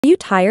Are you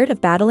tired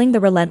of battling the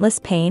relentless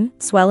pain,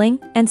 swelling,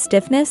 and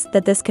stiffness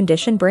that this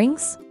condition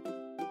brings?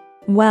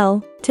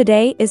 Well,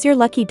 today is your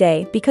lucky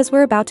day because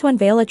we're about to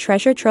unveil a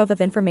treasure trove of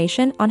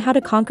information on how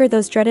to conquer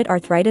those dreaded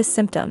arthritis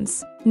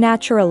symptoms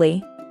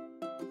naturally.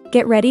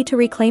 Get ready to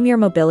reclaim your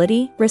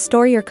mobility,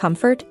 restore your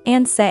comfort,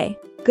 and say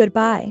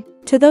goodbye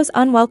to those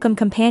unwelcome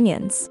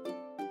companions.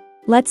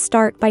 Let's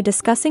start by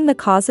discussing the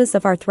causes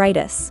of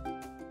arthritis.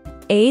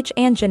 Age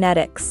and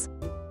genetics.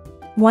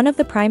 One of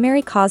the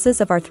primary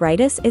causes of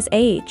arthritis is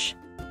age.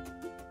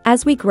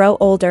 As we grow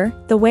older,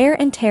 the wear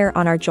and tear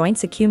on our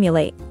joints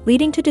accumulate,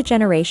 leading to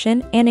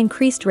degeneration and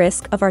increased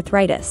risk of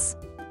arthritis.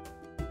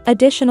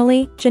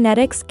 Additionally,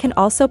 genetics can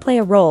also play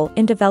a role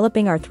in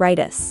developing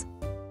arthritis.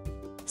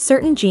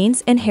 Certain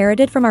genes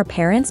inherited from our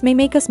parents may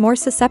make us more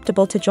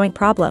susceptible to joint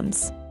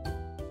problems.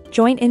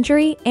 Joint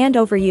injury and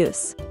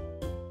overuse.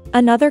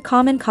 Another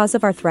common cause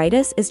of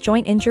arthritis is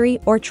joint injury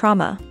or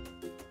trauma.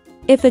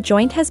 If a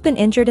joint has been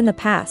injured in the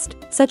past,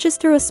 such as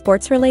through a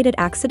sports-related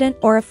accident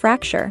or a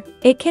fracture,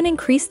 it can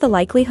increase the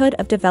likelihood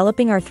of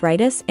developing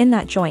arthritis in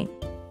that joint.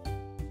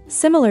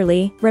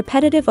 Similarly,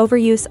 repetitive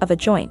overuse of a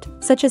joint,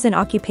 such as in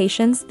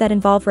occupations that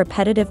involve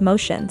repetitive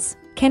motions,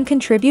 can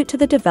contribute to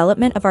the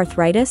development of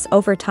arthritis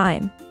over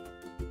time.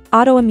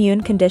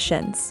 Autoimmune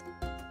conditions.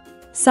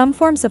 Some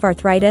forms of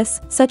arthritis,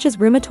 such as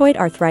rheumatoid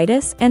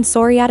arthritis and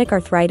psoriatic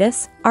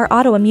arthritis, are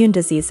autoimmune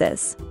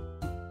diseases.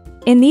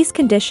 In these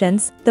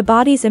conditions, the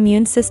body's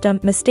immune system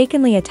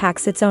mistakenly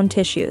attacks its own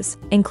tissues,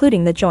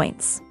 including the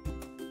joints.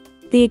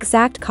 The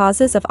exact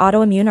causes of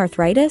autoimmune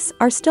arthritis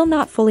are still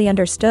not fully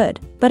understood,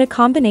 but a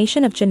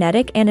combination of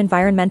genetic and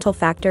environmental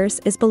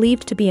factors is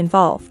believed to be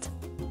involved.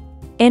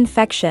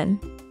 Infection.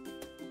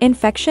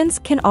 Infections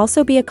can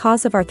also be a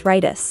cause of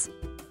arthritis.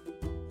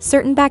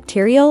 Certain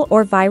bacterial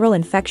or viral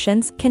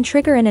infections can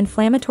trigger an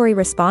inflammatory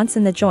response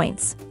in the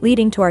joints,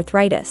 leading to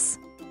arthritis.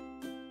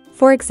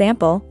 For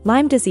example,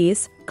 Lyme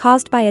disease,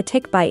 caused by a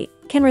tick bite,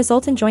 can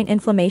result in joint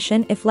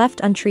inflammation if left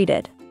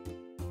untreated.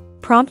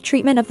 Prompt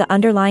treatment of the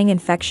underlying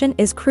infection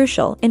is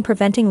crucial in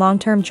preventing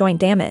long-term joint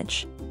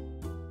damage.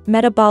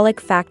 Metabolic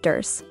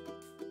factors.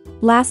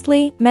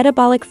 Lastly,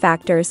 metabolic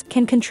factors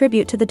can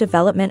contribute to the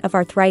development of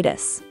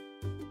arthritis.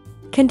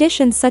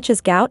 Conditions such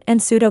as gout and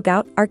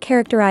pseudogout are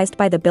characterized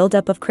by the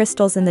buildup of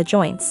crystals in the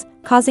joints,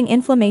 causing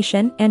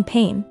inflammation and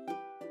pain.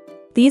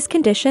 These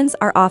conditions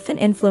are often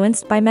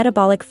influenced by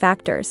metabolic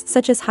factors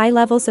such as high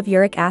levels of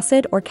uric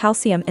acid or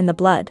calcium in the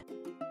blood.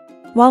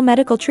 While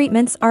medical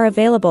treatments are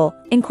available,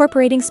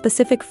 incorporating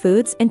specific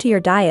foods into your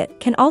diet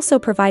can also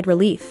provide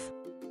relief.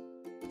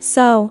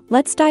 So,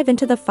 let's dive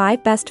into the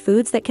 5 best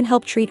foods that can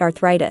help treat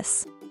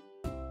arthritis.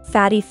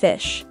 Fatty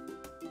fish.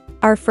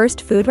 Our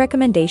first food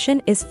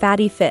recommendation is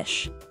fatty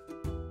fish.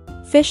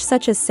 Fish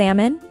such as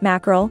salmon,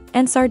 mackerel,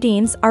 and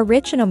sardines are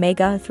rich in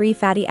omega-3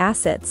 fatty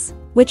acids,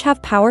 which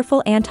have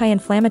powerful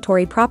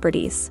anti-inflammatory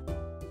properties.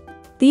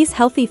 These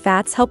healthy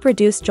fats help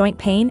reduce joint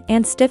pain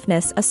and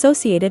stiffness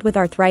associated with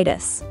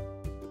arthritis.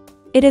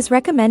 It is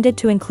recommended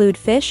to include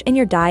fish in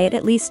your diet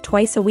at least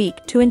twice a week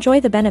to enjoy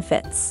the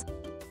benefits.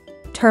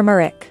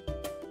 Turmeric.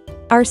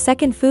 Our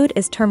second food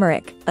is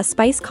turmeric, a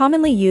spice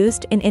commonly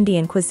used in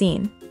Indian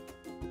cuisine.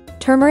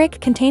 Turmeric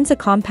contains a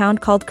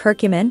compound called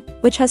curcumin,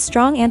 which has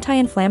strong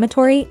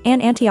anti-inflammatory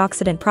and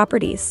antioxidant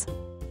properties.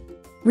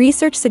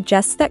 Research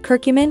suggests that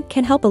curcumin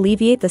can help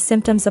alleviate the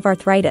symptoms of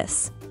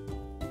arthritis.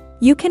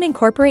 You can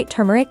incorporate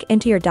turmeric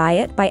into your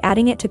diet by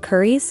adding it to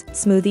curries,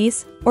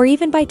 smoothies, or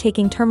even by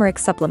taking turmeric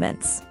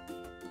supplements.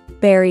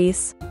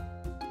 Berries.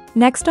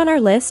 Next on our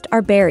list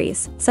are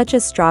berries, such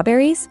as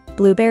strawberries,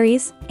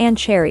 blueberries, and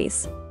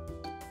cherries.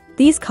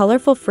 These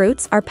colorful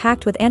fruits are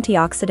packed with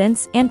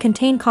antioxidants and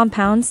contain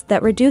compounds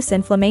that reduce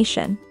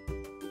inflammation.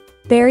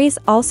 Berries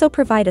also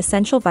provide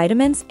essential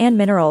vitamins and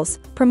minerals,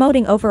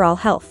 promoting overall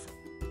health.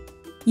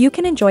 You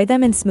can enjoy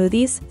them in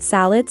smoothies,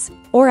 salads,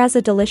 or as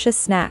a delicious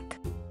snack.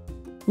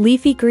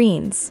 Leafy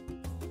greens.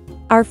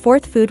 Our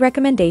fourth food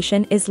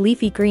recommendation is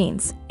leafy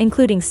greens,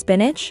 including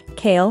spinach,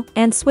 kale,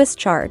 and Swiss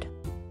chard.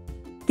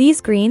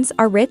 These greens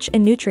are rich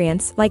in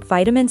nutrients like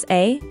vitamins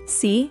A,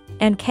 C,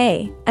 and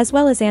K, as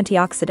well as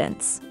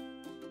antioxidants.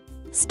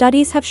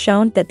 Studies have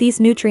shown that these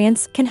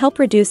nutrients can help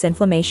reduce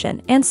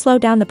inflammation and slow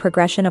down the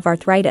progression of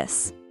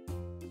arthritis.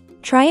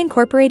 Try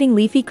incorporating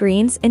leafy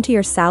greens into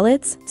your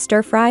salads,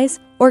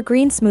 stir-fries, or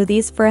green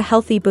smoothies for a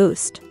healthy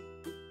boost.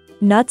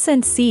 Nuts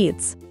and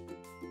seeds.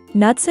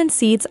 Nuts and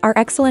seeds are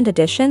excellent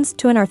additions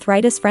to an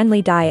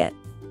arthritis-friendly diet.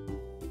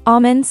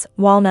 Almonds,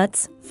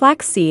 walnuts,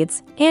 flax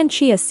seeds, and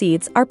chia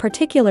seeds are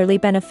particularly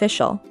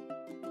beneficial.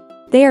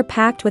 They are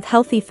packed with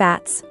healthy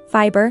fats,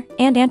 fiber,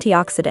 and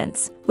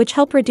antioxidants, which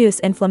help reduce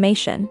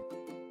inflammation.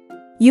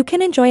 You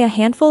can enjoy a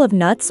handful of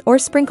nuts or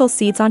sprinkle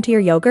seeds onto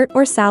your yogurt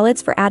or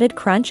salads for added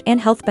crunch and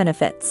health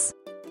benefits.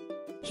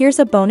 Here's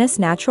a bonus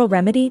natural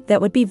remedy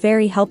that would be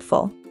very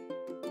helpful.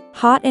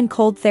 Hot and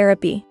cold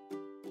therapy.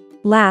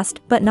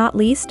 Last but not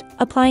least,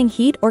 applying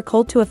heat or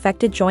cold to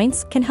affected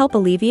joints can help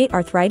alleviate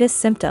arthritis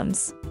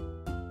symptoms.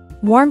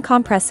 Warm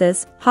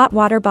compresses, hot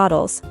water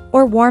bottles,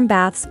 or warm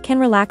baths can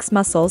relax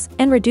muscles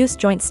and reduce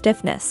joint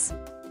stiffness.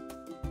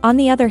 On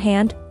the other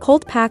hand,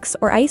 cold packs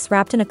or ice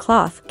wrapped in a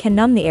cloth can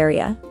numb the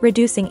area,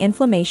 reducing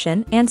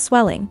inflammation and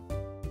swelling.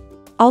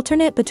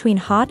 Alternate between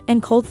hot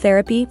and cold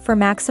therapy for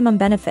maximum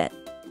benefit.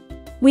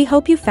 We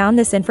hope you found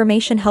this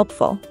information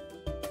helpful.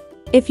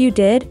 If you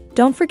did,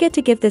 don't forget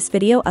to give this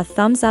video a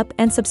thumbs up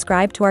and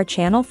subscribe to our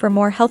channel for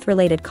more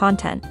health-related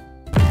content.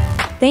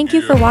 Thank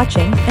you for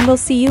watching, and we'll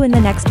see you in the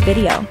next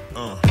video.